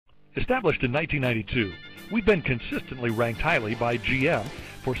Established in 1992, we've been consistently ranked highly by GM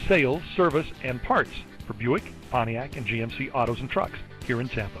for sales, service, and parts for Buick, Pontiac, and GMC autos and trucks here in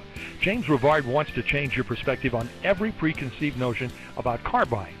Tampa. James-Rivard wants to change your perspective on every preconceived notion about car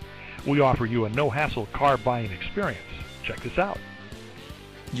buying. We offer you a no-hassle car buying experience. Check this out.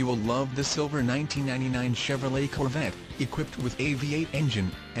 You will love the silver 1999 Chevrolet Corvette, equipped with a V8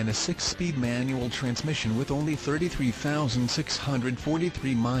 engine and a 6-speed manual transmission with only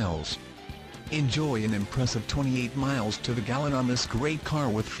 33,643 miles. Enjoy an impressive 28 miles to the gallon on this great car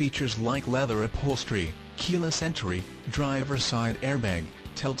with features like leather upholstery, keyless entry, driver's side airbag,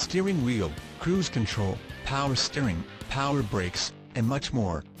 tilt steering wheel, cruise control, power steering, power brakes, and much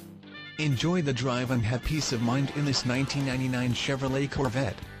more. Enjoy the drive and have peace of mind in this 1999 Chevrolet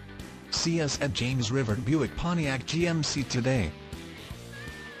Corvette. See us at James-Rivard Buick Pontiac GMC today.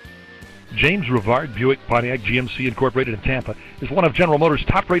 James-Rivard Buick Pontiac GMC Incorporated in Tampa is one of General Motors'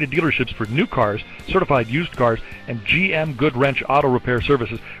 top-rated dealerships for new cars, certified used cars, and GM Good Wrench auto repair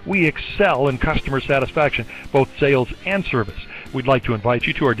services. We excel in customer satisfaction, both sales and service. We'd like to invite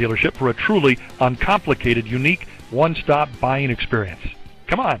you to our dealership for a truly uncomplicated, unique, one-stop buying experience.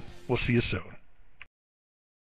 Come on, we'll see you soon.